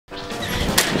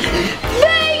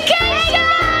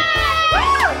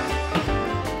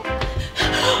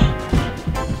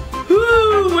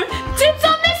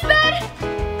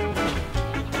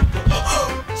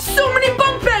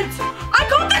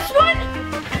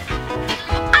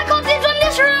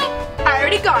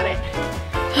got it.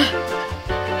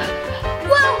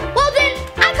 Well then,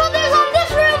 I call this on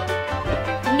this room.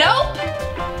 Nope.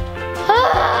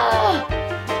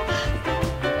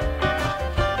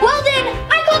 Well then,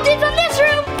 I call this on this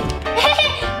room.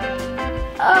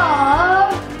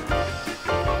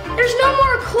 There's no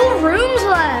more cool rooms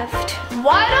left.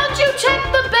 Why don't you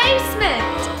check the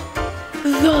basement?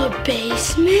 The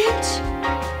basement?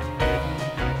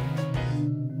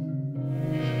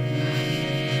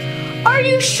 Are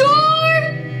you sure?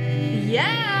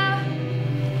 Yeah.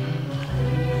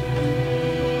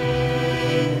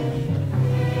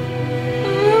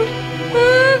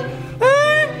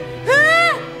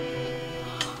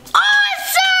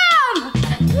 Awesome!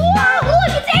 Wow,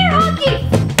 look, it's air hockey.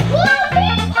 Whoa,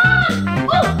 ping pong.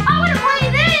 Oh, I want to play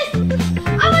this. I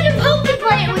want to Poke and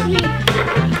play it with me.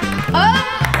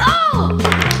 Oh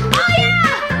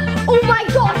yeah! Oh my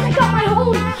gosh, I got my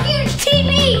whole huge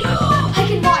TV. I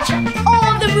can watch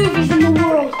all of the movies in the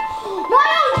world. My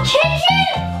own kitchen?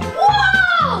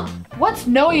 Whoa! What's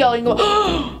no yelling?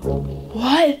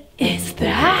 What is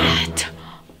that?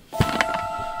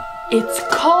 It's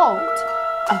called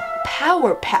a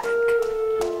power pack.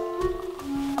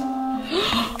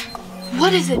 What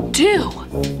does it do?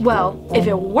 Well, if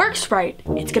it works right,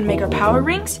 it's gonna make our power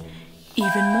rings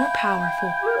even more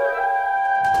powerful.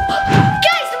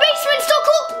 Guys, the basement's so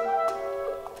cool.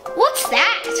 What's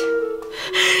that?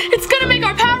 It's gonna make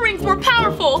our power rings more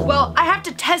powerful. Well, I have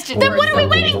to test it. Then what are we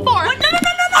waiting for? What? No!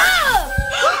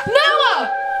 Noah!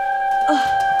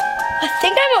 I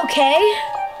think I'm okay.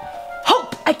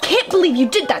 Hope, I can't believe you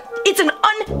did that. It's an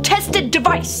untested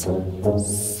device.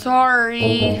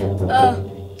 Sorry.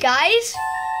 Guys?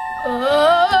 Where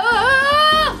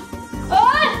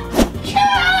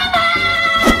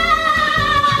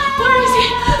is he?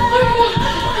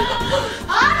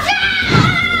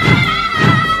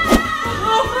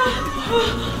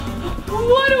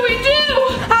 What do we do?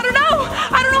 I don't know.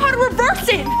 I don't know how to reverse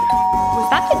it. Was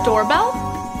that the doorbell?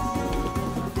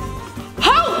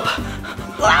 Hope!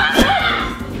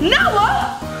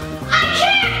 Noah! I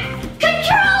can't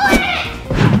control it!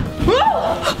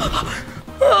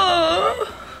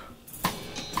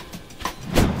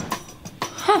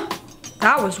 Huh.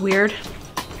 That was weird.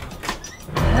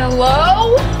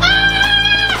 Hello?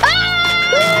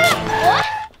 What?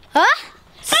 Huh?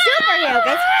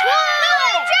 SuperHeroKids.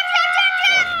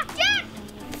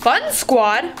 Fun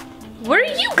Squad? What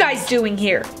are you guys doing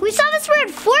here? We saw this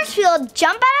weird force field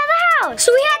jump out of the house,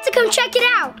 so we had to come check it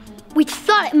out. We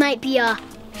thought it might be a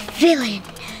villain.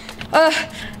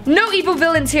 No evil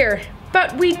villains here,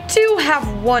 but we do have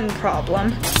one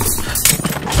problem.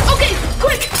 Okay,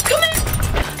 quick, come in!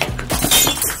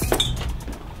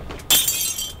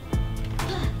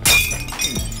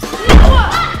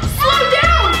 Noah, slow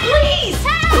down, please!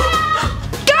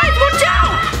 Guys, watch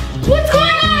out! What's going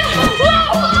on?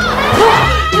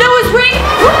 Noah's ring!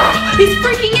 He's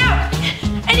freaking out,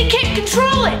 and he can't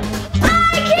control it! I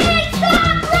can't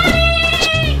stop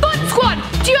running! Fun Squad,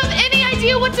 do you have any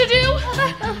idea what to do?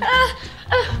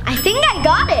 I think I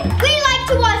got it. We like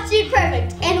to watch Dude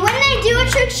Perfect, and when they do a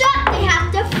trick shot, they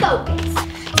have to focus.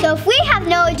 So if we have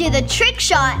Noah do the trick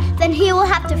shot, then he will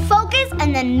have to focus,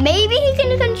 and then maybe he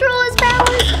can control his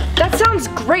powers. That sounds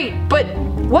great, but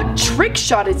what trick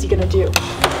shot is he gonna do?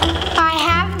 I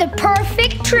have the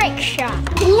perfect trick shot.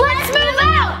 Let's move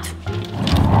out!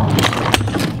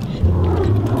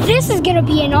 This is gonna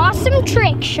be an awesome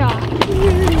trick shot.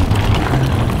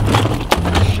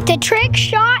 The trick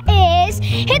shot is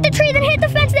hit the tree, then hit the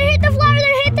fence, then hit the flower,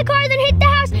 then hit the car, then hit the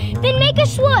house, then make a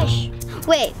swoosh.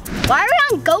 Wait, why are we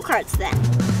on go-karts then?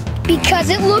 Because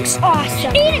it looks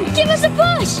awesome. Eden, give us a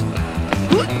push!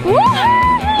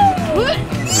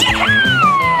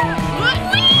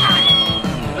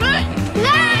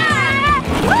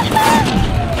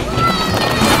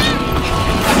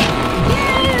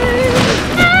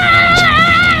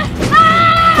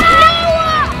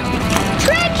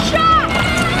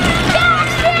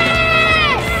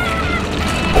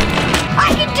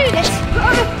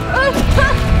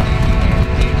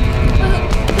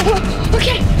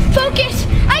 Okay, focus!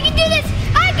 I can do this!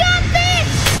 I got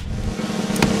this!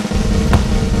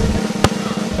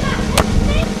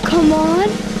 Come on.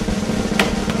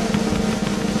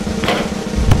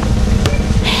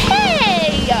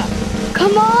 Hey!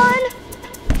 Come on.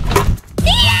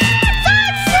 Yes!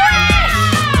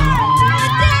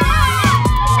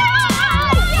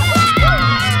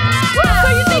 So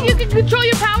you think you can control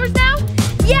your powers now?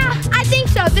 Yeah, I think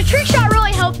so. The trick shot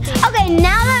really helped me. Okay,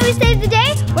 now that we saved the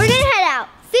day, we're gonna head out.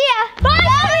 See ya! Bye,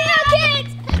 SuperHeroKids!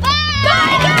 Bye,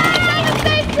 guys! Have a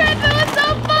safe trip! It was so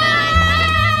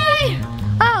fun!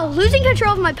 Oh, losing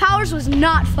control of my powers was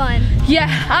not fun. Yeah,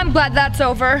 I'm glad that's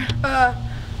over.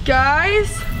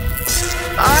 Guys?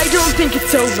 I don't think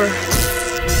it's over.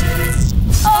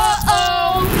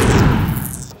 Uh-oh!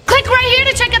 Click right here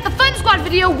to check out the Fun Squad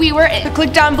video we were in.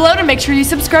 Click down below to make sure you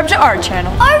subscribe to our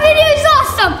channel. Our video is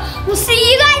awesome. We'll see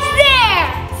you guys